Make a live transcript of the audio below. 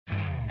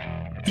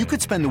You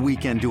could spend the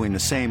weekend doing the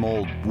same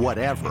old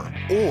whatever,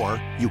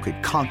 or you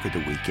could conquer the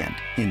weekend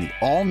in the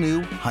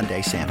all-new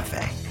Hyundai Santa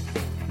Fe.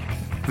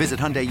 Visit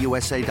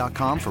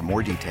HyundaiUSA.com for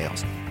more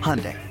details.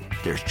 Hyundai,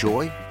 there's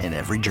joy in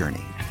every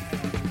journey.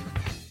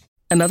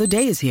 Another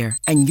day is here,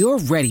 and you're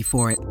ready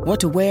for it. What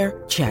to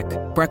wear? Check.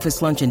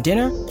 Breakfast, lunch, and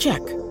dinner? Check.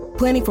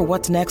 Planning for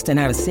what's next and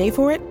how to save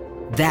for it?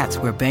 That's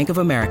where Bank of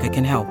America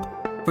can help.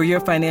 For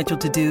your financial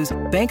to-dos,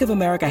 Bank of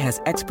America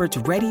has experts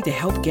ready to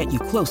help get you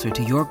closer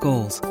to your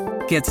goals.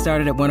 Get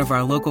started at one of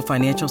our local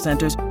financial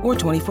centers or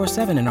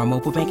 24/7 in our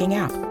mobile banking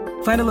app.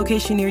 Find a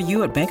location near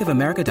you at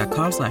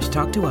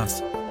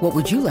bankofamerica.com/talktous. What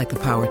would you like the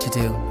power to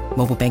do?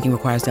 Mobile banking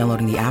requires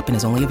downloading the app and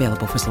is only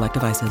available for select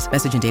devices.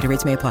 Message and data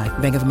rates may apply.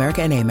 Bank of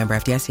America N.A., member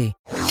FDIC.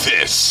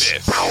 This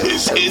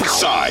is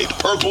Inside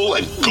Purple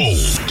and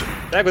Gold.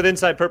 Back with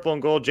Inside Purple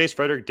and Gold, Jace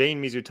Frederick,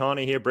 Dane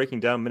Mizutani here, breaking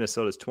down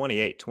Minnesota's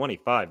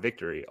 28-25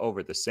 victory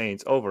over the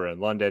Saints over in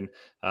London.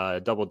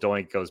 Double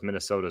doink goes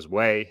Minnesota's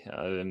way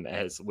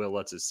as Will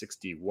Lutz's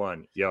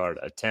 61-yard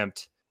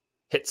attempt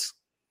hits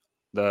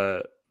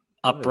the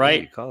upright. What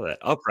do you call that?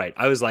 Upright.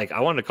 I was like, I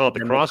wanted to call it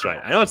the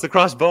crossbar. I know it's the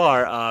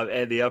crossbar,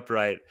 and the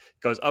upright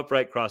goes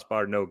upright,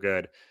 crossbar, no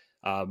good.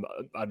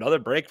 Another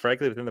break,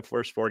 frankly, within the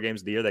first 4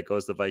 games of the year that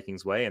goes the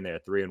Vikings' way, and they're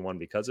 3-1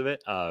 because of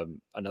it.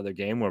 Another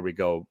game where we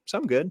go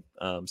some good,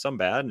 some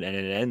bad, and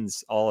it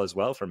ends all as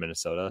well for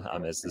Minnesota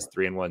as this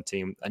 3-1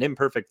 team, an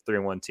imperfect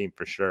 3-1 team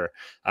for sure.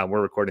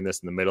 We're recording this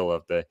in the middle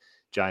of the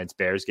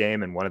Giants-Bears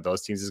game, and one of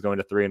those teams is going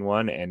to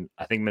 3-1, and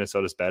I think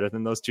Minnesota's better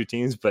than those two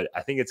teams, but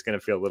I think it's going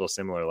to feel a little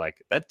similar.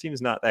 Like, that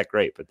team's not that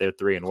great, but they're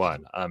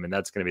 3-1, and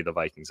that's going to be the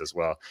Vikings as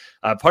well.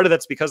 Part of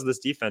that's because of this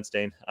defense,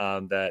 Dane,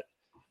 that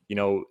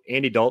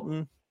Andy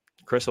Dalton,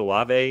 Chris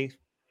Olave,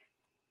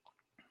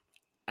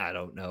 I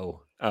don't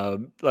know.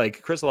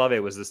 Chris Olave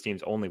was this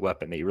team's only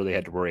weapon that you really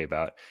had to worry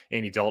about.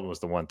 Andy Dalton was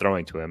the one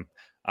throwing to him.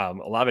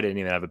 Olave didn't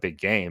even have a big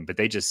game, but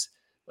they just,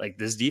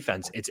 this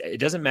defense, it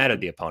doesn't matter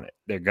the opponent.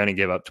 They're going to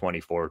give up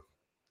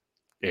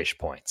 24-ish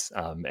points,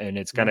 and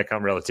it's going to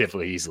come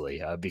relatively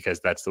easily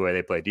because that's the way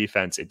they play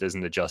defense. It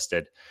doesn't adjust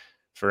it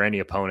for any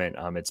opponent.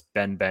 It's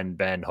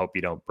bend, hope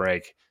you don't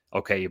break.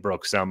 Okay, you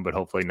broke some, but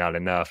hopefully not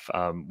enough,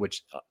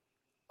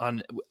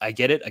 I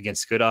get it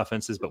against good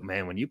offenses, but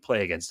man, when you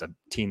play against a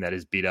team that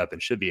is beat up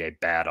and should be a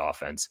bad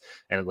offense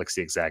and it looks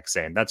the exact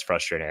same, that's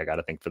frustrating. I got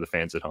to think for the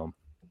fans at home.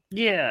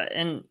 Yeah.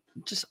 And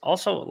just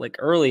also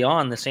early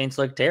on, the Saints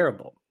looked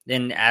terrible.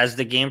 And as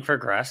the game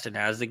progressed and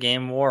as the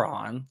game wore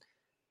on,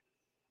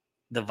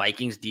 the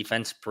Vikings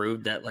defense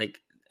proved that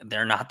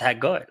they're not that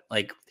good.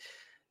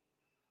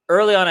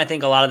 Early on, I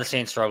think a lot of the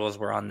Saints struggles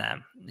were on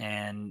them,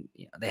 and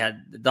they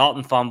had the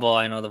Dalton fumble.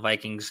 I know the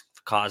Vikings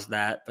caused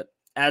that, but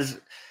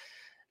as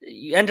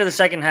you enter the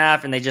second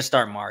half and they just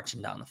start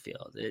marching down the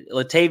field.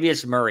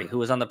 Latavius Murray, who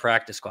was on the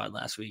practice squad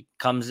last week,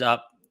 comes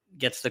up,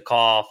 gets the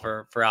call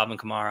for Alvin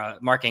Kamara.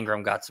 Mark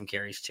Ingram got some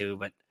carries too,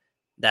 but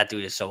that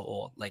dude is so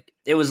old.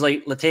 It was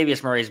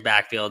Latavius Murray's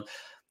backfield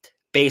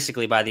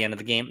basically by the end of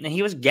the game, and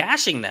he was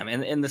gashing them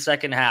in the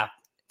second half.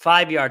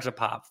 5 yards a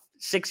pop,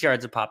 6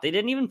 yards a pop. They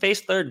didn't even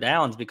face third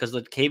downs because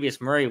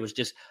Latavius Murray was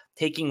just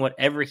taking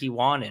whatever he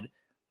wanted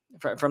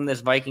from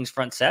this Vikings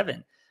front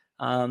seven.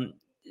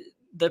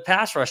 The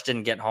pass rush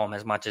didn't get home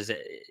as much as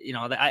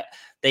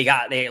they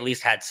at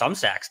least had some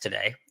sacks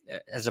today,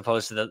 as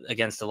opposed to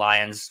against the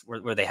Lions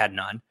where they had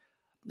none.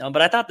 No,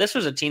 but I thought this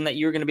was a team that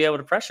you were going to be able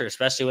to pressure,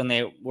 especially when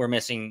they were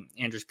missing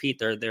Andrews Pete,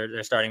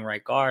 their starting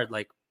right guard.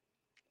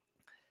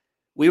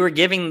 We were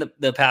giving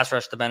the pass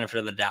rush the benefit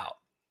of the doubt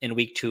in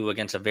week 2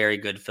 against a very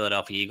good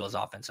Philadelphia Eagles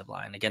offensive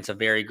line, against a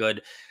very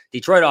good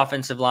Detroit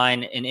offensive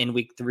line in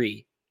week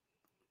 3.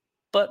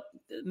 But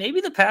maybe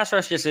the pass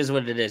rush just is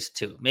what it is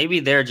too. Maybe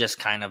they're just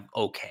kind of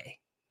okay.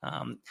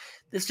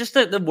 It's just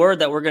the word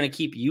that we're going to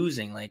keep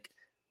using,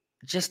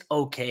 just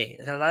okay.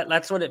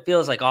 That's what it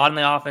feels like on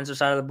the offensive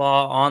side of the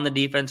ball, on the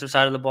defensive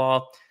side of the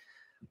ball.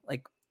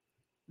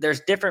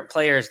 There's different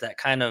players that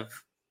kind of,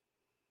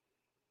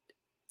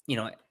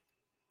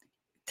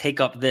 take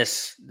up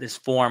this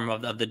form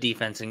of the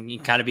defense and you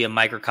kind of be a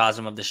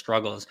microcosm of the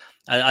struggles.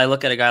 I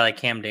look at a guy like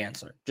Cam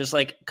Dantzler, just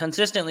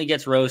consistently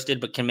gets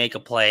roasted, but can make a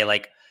play.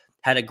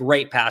 Had a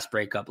great pass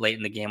breakup late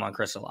in the game on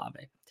Chris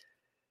Olave.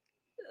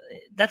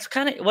 That's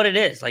kind of what it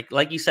is.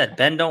 Like you said,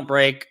 bend, don't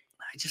break.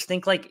 I just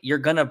think you're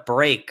going to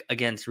break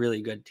against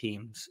really good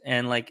teams.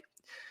 And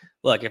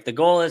look, if the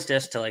goal is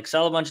just to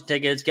sell a bunch of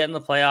tickets, get in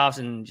the playoffs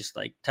and just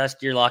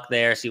test your luck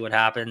there, see what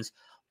happens.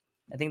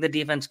 I think the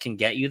defense can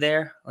get you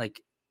there.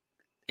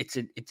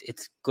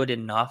 It's good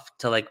enough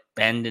to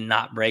bend and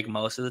not break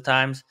most of the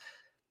times.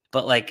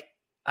 But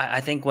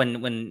I think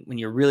when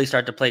you really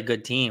start to play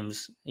good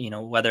teams,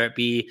 whether it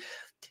be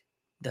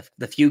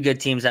the few good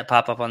teams that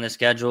pop up on the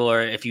schedule,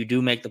 or if you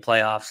do make the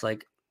playoffs,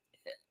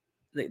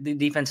 the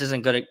defense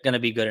isn't going to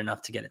be good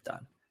enough to get it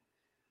done.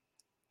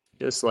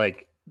 Just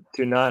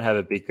to not have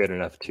it be good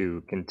enough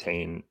to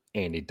contain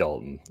Andy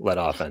Dalton led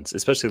offense,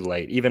 especially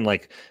late. Even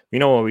like,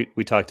 when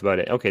we talked about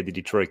it, okay, the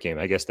Detroit game,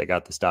 I guess they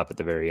got the stop at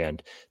the very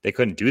end. They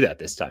couldn't do that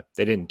this time.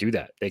 They didn't do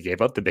that. They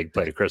gave up the big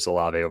play to Chris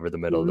Olave over the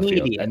middle of the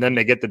field. And then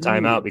they get the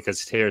timeout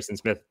because Harrison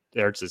Smith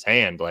hurts his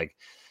hand. Like,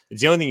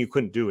 it's the only thing you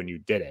couldn't do, and you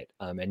did it.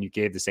 And you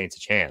gave the Saints a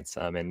chance.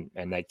 And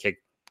that kick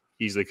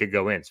easily could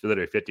go in. It's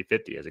literally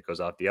 50-50 as it goes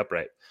off the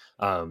upright.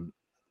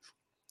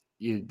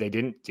 They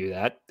didn't do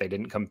that. They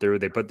didn't come through.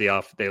 They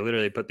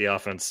literally put the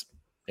offense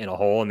in a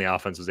hole, and the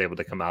offense was able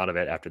to come out of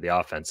it after the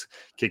offense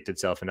kicked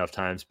itself enough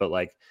times. But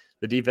like,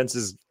 the defense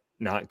is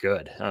not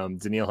good.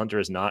 Danielle Hunter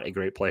is not a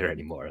great player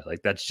anymore.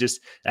 Like, that's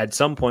just, at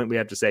some point we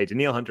have to say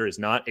Danielle Hunter is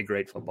not a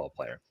great football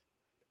player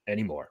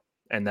anymore.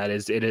 And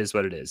it is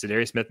what it is.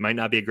 Zadarius Smith might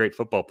not be a great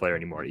football player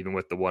anymore, even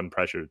with the one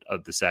pressure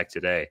of the sack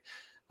today.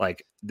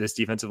 Like, this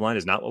defensive line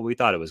is not what we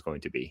thought it was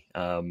going to be.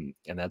 And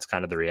that's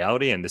kind of the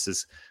reality. And this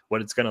is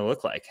what it's going to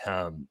look like.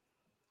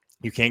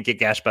 You can't get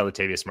gashed by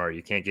Latavius Murray.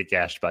 You can't get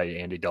gashed by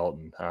Andy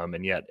Dalton.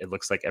 And yet it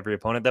looks like every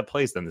opponent that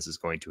plays them, this is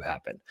going to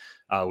happen.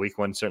 Week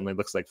 1 certainly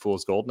looks like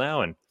fool's gold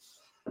now. And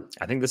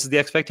I think this is the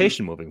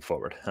expectation moving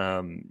forward.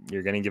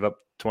 You're going to give up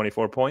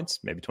 24 points,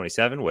 maybe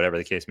 27, whatever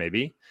the case may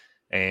be.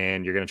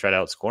 And you're going to try to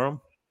outscore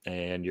them.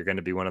 And you're going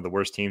to be one of the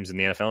worst teams in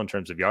the NFL in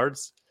terms of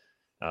yards.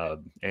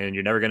 And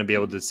you're never going to be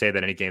able to say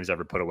that any game's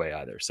ever put away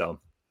either. So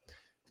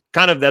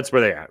kind of that's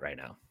where they're at right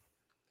now.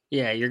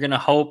 Yeah, you're going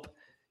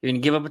to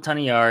give up a ton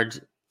of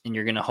yards, and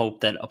you're going to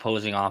hope that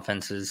opposing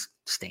offenses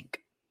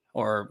stink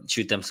or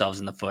shoot themselves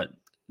in the foot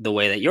the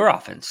way that your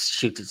offense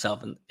shoots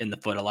itself in the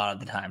foot a lot of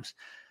the times.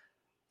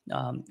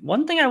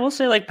 One thing I will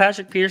say, like,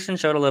 Patrick Peterson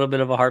showed a little bit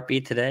of a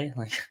heartbeat today.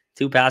 Like,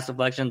 2 pass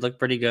deflections looked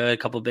pretty good, a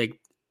couple big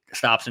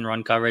stops and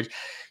run coverage.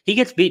 He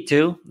gets beat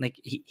too. Like,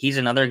 he's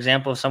another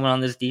example of someone on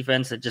this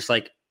defense that just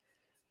like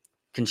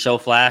can show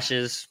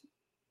flashes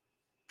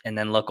and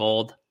then look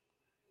old.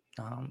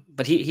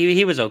 But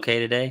he was okay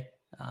today.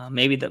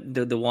 Maybe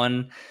the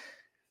one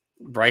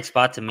bright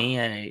spot to me,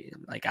 and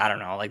I don't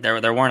know, like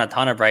there weren't a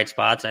ton of bright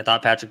spots. I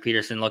thought Patrick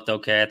Peterson looked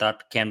okay. I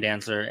thought Cam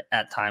Dantzler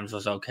at times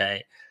was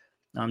okay.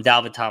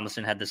 Dalvin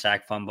Tomlinson had the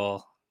sack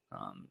fumble.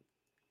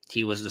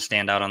 He was the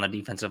standout on the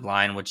defensive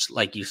line, which,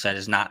 like you said,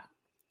 is not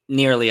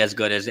nearly as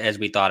good as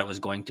we thought it was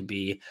going to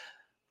be.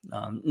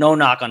 No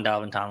knock on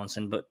Dalvin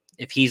Tomlinson, but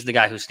if he's the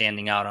guy who's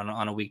standing out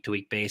on a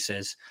week-to-week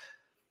basis,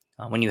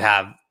 when you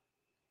have,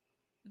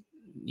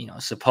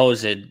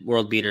 supposed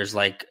world beaters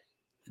like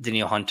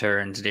Danielle Hunter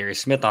and Zadarius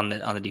Smith on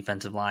the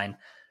defensive line,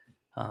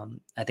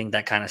 I think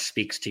that kind of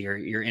speaks to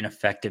your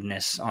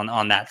ineffectiveness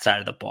on that side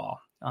of the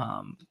ball.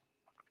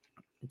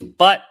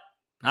 But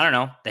I don't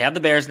know. They have the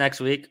Bears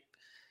next week.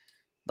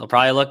 They'll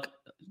probably look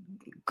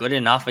good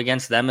enough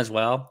against them as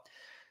well.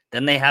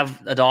 Then they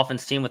have a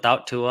Dolphins team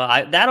without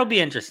Tua. That'll be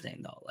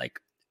interesting, though. Like,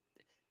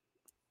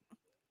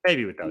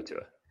 maybe without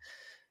Tua.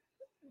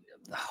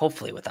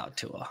 Hopefully without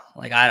Tua.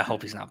 Like, I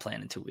hope he's not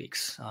playing in 2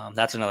 weeks.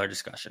 That's another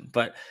discussion.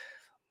 But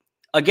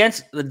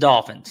against the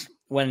Dolphins,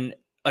 when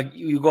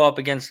you go up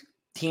against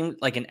team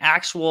like an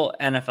actual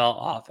NFL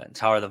offense,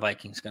 how are the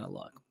Vikings going to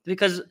look?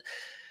 Because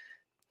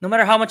no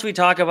matter how much we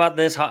talk about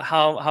this,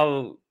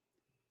 how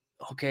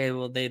okay,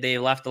 well, they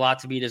left a lot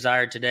to be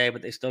desired today,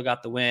 but they still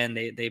got the win.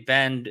 They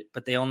bend,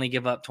 but they only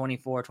give up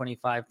 24,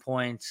 25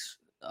 points.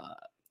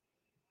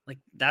 Like,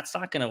 that's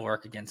not going to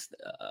work against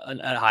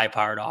a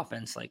high-powered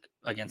offense like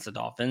against the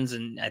Dolphins.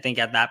 And I think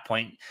at that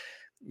point,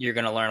 you're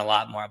going to learn a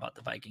lot more about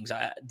the Vikings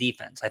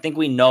defense. I think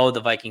we know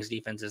the Vikings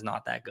defense is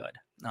not that good.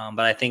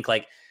 But I think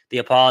like the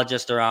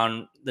apologists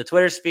around the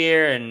Twitter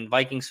sphere and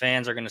Vikings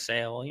fans are going to say,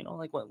 well,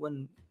 like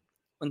when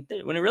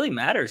it really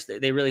matters,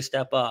 they really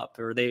step up,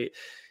 or they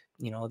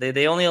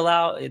only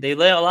allow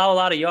a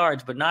lot of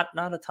yards, but not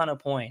a ton of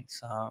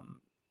points.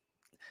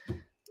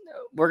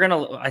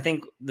 I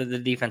think the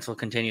defense will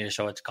continue to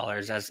show its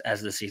colors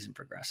as the season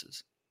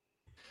progresses.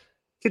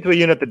 Get to a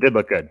unit that did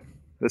look good.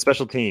 The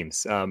special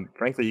teams.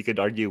 Frankly, you could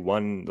argue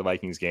won the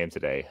Vikings game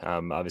today.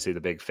 Obviously,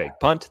 the big fake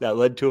punt that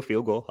led to a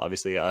field goal.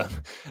 Obviously,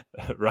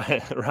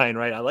 Ryan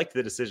Wright. I liked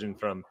the decision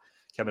from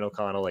Kevin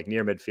O'Connell, like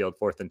near midfield,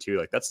 4th and 2.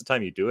 Like, that's the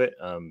time you do it.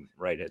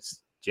 Right.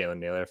 It's Jalen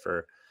Naylor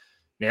for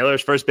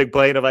Naylor's first big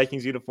play in a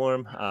Vikings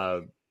uniform.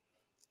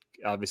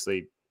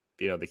 Obviously,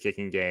 the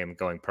kicking game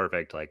going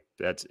perfect. Like,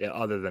 that's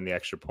other than the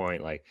extra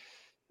point. Like,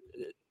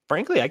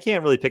 frankly, I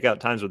can't really pick out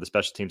times where the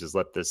special teams has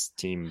let this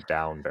team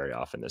down very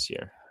often this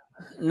year.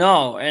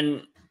 No.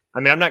 And I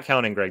mean, I'm not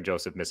counting Greg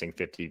Joseph missing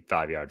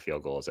 55-yard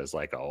field goals as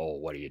like, oh,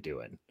 what are you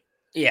doing?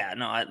 Yeah,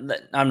 no,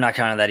 I'm not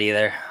counting that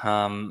either.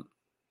 And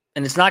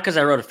it's not because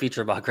I wrote a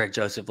feature about Greg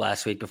Joseph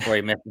last week before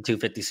he missed the 2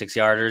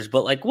 56-yarders,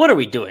 but like, what are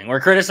we doing? We're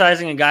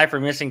criticizing a guy for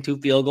missing 2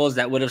 field goals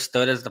that would have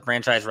stood as the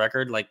franchise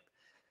record. Like,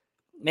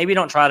 maybe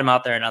don't trot him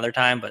out there another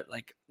time, but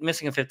like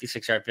missing a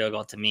 56-yard field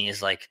goal to me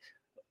is like,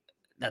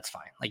 that's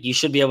fine. Like, you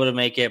should be able to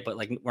make it, but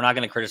like, we're not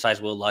going to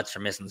criticize Will Lutz for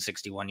missing the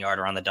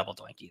 61-yarder on the double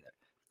doink either.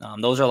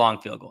 Those are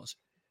long field goals.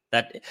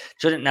 That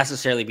shouldn't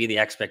necessarily be the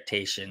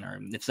expectation, or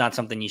it's not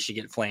something you should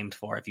get flamed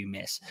for if you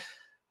miss.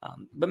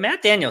 But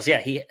Matt Daniels,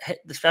 the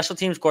special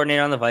teams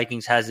coordinator on the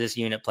Vikings, has this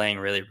unit playing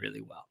really,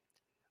 really well.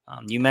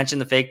 You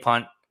mentioned the fake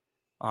punt.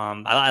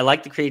 I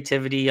like the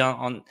creativity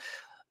on.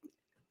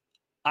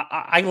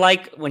 I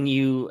like when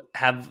you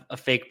have a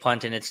fake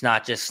punt and it's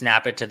not just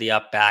snap it to the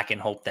up back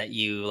and hope that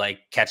you like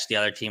catch the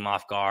other team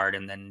off guard,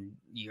 and then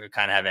you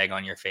kind of have egg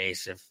on your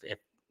face if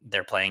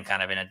they're playing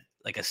kind of in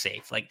a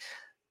safe. Like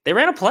they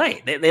ran a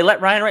play. They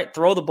let Ryan Wright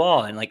throw the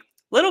ball and like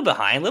little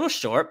behind, little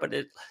short, but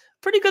it's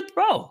pretty good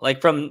throw.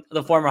 Like from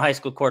the former high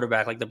school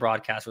quarterback, like the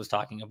broadcast was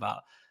talking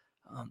about.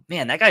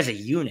 Man, that guy's a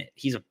unit.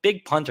 He's a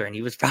big punter, and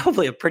he was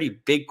probably a pretty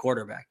big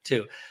quarterback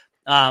too.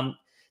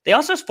 They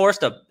also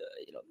forced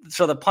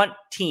so the punt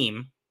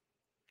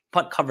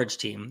coverage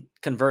team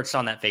converts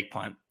on that fake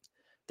punt.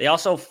 They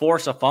also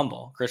force a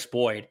fumble. Chris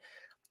Boyd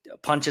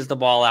punches the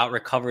ball out,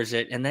 recovers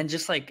it, and then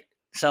just like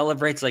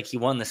celebrates like he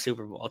won the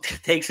Super Bowl.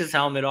 Takes his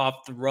helmet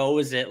off,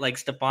 throws it like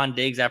Stephon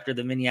Diggs after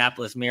the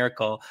Minneapolis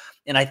Miracle.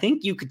 And I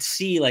think you could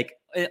see like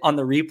on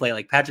the replay,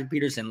 like Patrick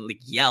Peterson like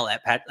yell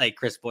at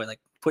Chris Boyd, like,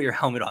 put your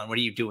helmet on. What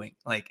are you doing?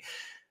 Like,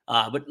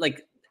 but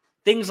like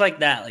things like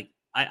that. Like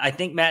I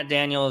think Matt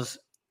Daniels,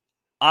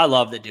 I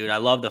love the dude. I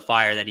love the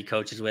fire that he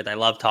coaches with. I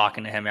love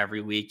talking to him every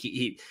week.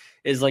 He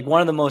is like one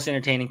of the most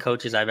entertaining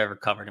coaches I've ever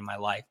covered in my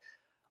life.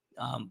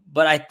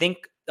 But I think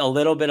a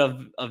little bit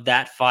of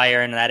that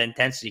fire and that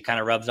intensity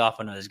kind of rubs off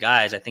on those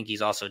guys. I think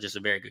he's also just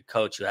a very good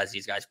coach who has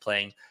these guys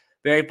playing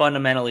very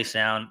fundamentally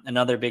sound.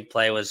 Another big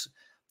play was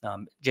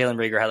Jalen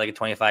Rieger had like a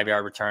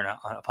 25-yard return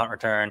on a punt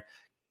return.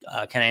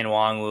 Kenny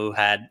Nwangwu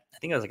had, I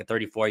think it was like a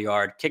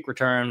 34-yard kick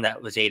return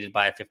that was aided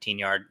by a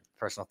 15-yard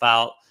personal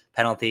foul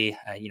penalty,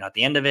 at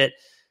the end of it.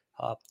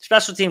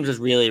 Special teams was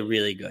really,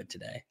 really good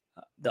today.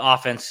 The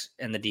offense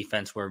and the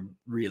defense were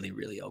really,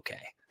 really okay.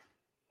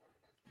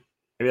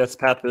 Maybe that's the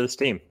path for this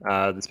team.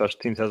 The special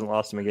teams hasn't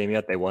lost them a game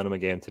yet. They won them a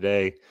game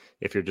today.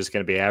 If you're just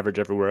going to be average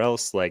everywhere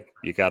else, like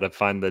you got to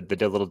find the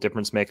little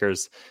difference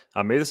makers.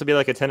 Maybe this will be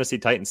like a Tennessee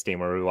Titans team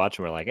where we watch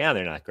them, we're like,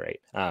 they're not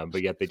great.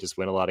 But yet they just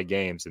win a lot of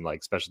games, and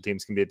like special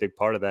teams can be a big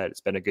part of that. It's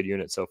been a good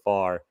unit so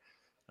far.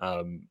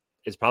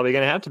 It's probably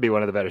going to have to be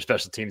one of the better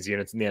special teams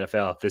units in the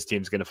NFL if this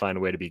team's going to find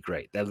a way to be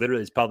great. That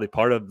literally is probably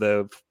part of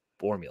the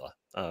formula.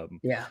 And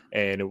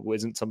it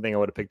wasn't something I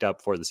would have picked up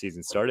before the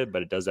season started,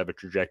 but it does have a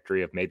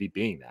trajectory of maybe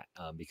being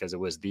that because it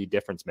was the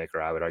difference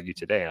maker, I would argue,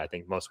 today. And I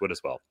think most would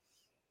as well.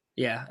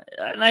 Yeah.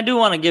 And I do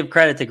want to give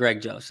credit to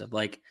Greg Joseph.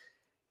 Like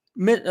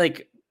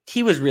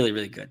he was really,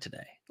 really good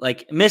today.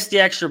 Like missed the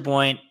extra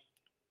point.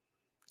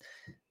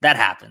 That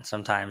happens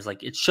sometimes.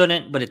 Like it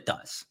shouldn't, but it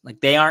does.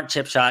 Like they aren't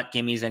chip shot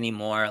gimmies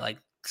anymore. Like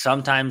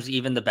sometimes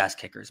even the best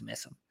kickers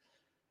miss them.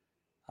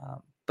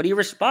 But he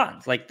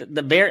responds. Like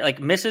the Bear, like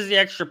misses the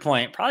extra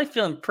point, probably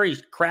feeling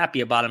pretty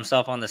crappy about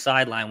himself on the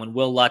sideline when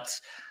Will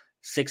Lutz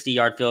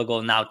 60-yard field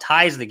goal now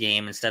ties the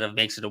game instead of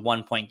makes it a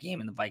 1-point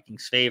game in the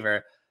Vikings'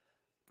 favor.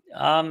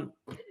 And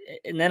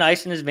then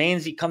ice in his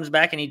veins, he comes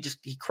back and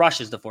he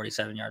crushes the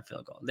 47-yard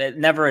field goal.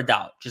 Never a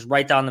doubt, just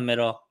right down the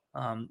middle.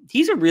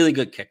 He's a really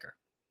good kicker.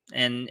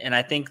 And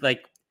I think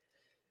like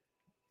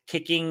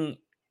kicking,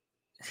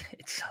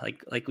 it's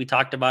like we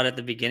talked about at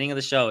the beginning of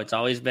the show, it's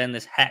always been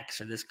this hex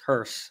or this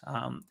curse.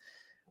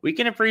 We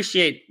can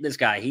appreciate this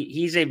guy.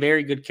 He's a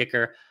very good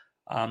kicker.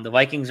 The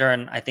Vikings are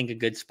in, I think, a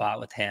good spot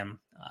with him.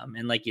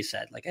 And like you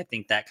said, like I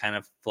think that kind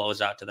of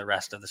flows out to the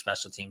rest of the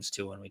special teams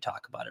too when we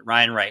talk about it.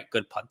 Ryan Wright,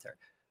 good punter.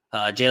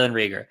 Jalen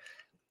Rieger,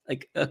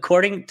 like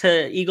according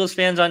to Eagles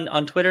fans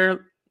on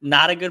Twitter,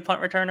 not a good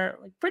punt returner,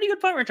 like pretty good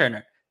punt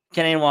returner.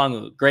 Kenny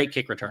Nwangwu, great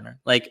kick returner.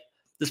 Like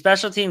the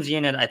special teams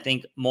unit, I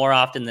think more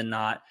often than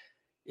not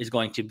is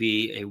going to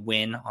be a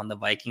win on the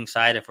Viking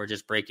side if we're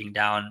just breaking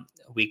down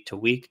week to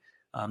week.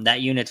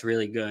 That unit's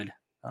really good.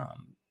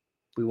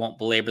 We won't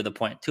belabor the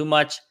point too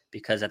much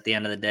because at the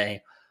end of the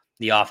day,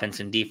 the offense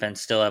and defense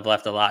still have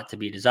left a lot to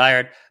be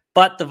desired,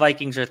 but the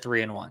Vikings are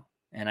 3-1.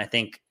 And I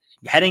think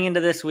heading into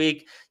this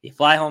week, you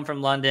fly home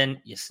from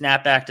London, you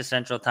snap back to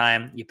Central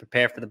Time, you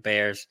prepare for the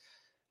Bears,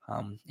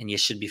 and you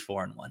should be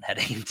 4-1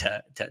 heading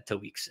into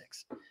week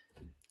 6.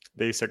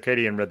 The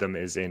circadian rhythm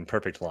is in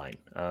perfect line.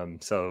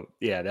 So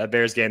yeah, that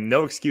Bears game,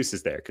 no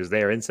excuses there because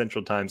they are in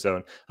Central Time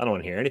Zone. I don't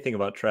want to hear anything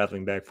about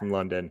traveling back from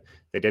London.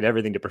 They did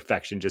everything to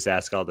perfection. Just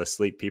ask all the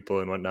sleep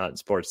people and whatnot and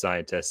sports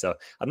scientists. So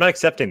I'm not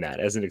accepting that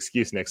as an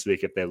excuse next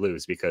week if they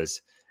lose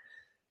because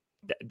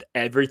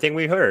everything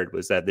we heard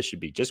was that this should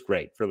be just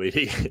great for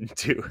leading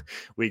into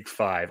week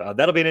 5.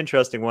 That'll be an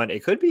interesting one.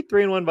 It could be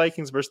 3-1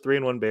 Vikings versus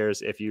 3-1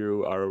 Bears if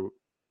you are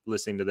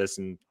listening to this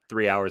in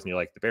 3 hours and you're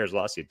like, the Bears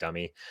lost, you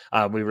dummy.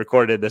 We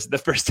recorded the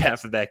first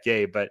half of that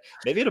game, but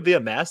maybe it'll be a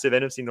massive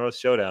NFC North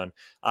showdown.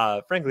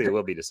 Frankly, it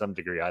will be to some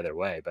degree either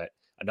way, but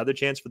another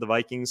chance for the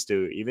Vikings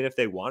to, even if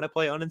they want to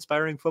play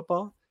uninspiring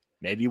football,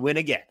 maybe win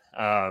again.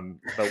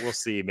 But we'll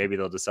see. Maybe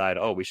they'll decide,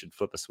 we should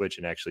flip a switch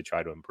and actually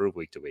try to improve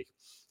week to week.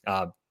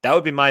 That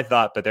would be my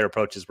thought, but their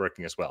approach is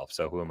working as well.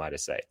 So who am I to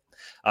say?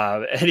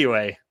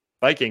 Anyway,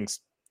 Vikings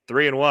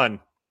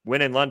 3-1.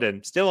 Win in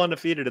London, still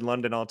undefeated in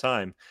London all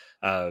time.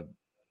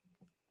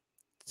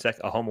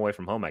 a home away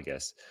from home, I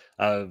guess.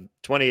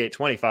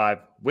 28-25,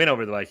 win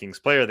over the Vikings.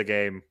 Player of the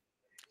game,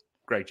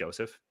 Greg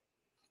Joseph.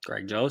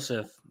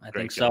 I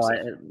think so.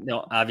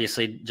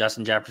 Obviously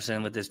Justin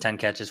Jefferson with his 10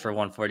 catches for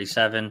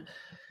 147.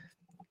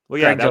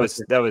 Well, yeah,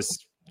 that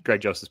was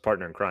Greg Joseph's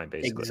partner in crime,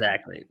 basically.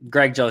 Exactly.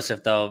 Greg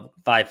Joseph, though,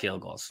 5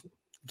 field goals,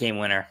 game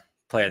winner,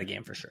 player of the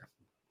game for sure.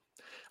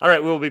 All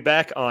right, we'll be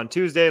back on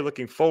Tuesday.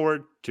 Looking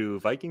forward to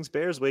Vikings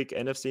Bears week,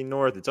 NFC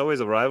North. It's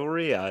always a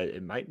rivalry.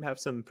 It might have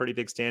some pretty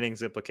big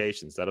standings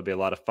implications. That'll be a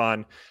lot of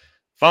fun.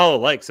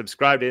 Follow,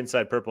 subscribe to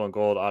Inside Purple and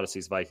Gold,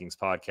 Odyssey's Vikings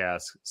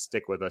podcast.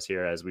 Stick with us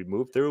here as we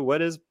move through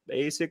what is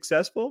a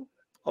successful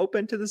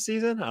open to the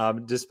season,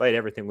 despite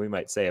everything we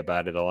might say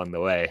about it along the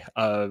way.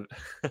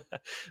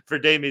 For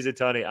Dave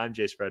Mizutani, I'm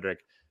Jace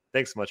Frederick.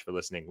 Thanks so much for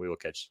listening. We will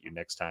catch you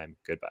next time.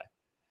 Goodbye.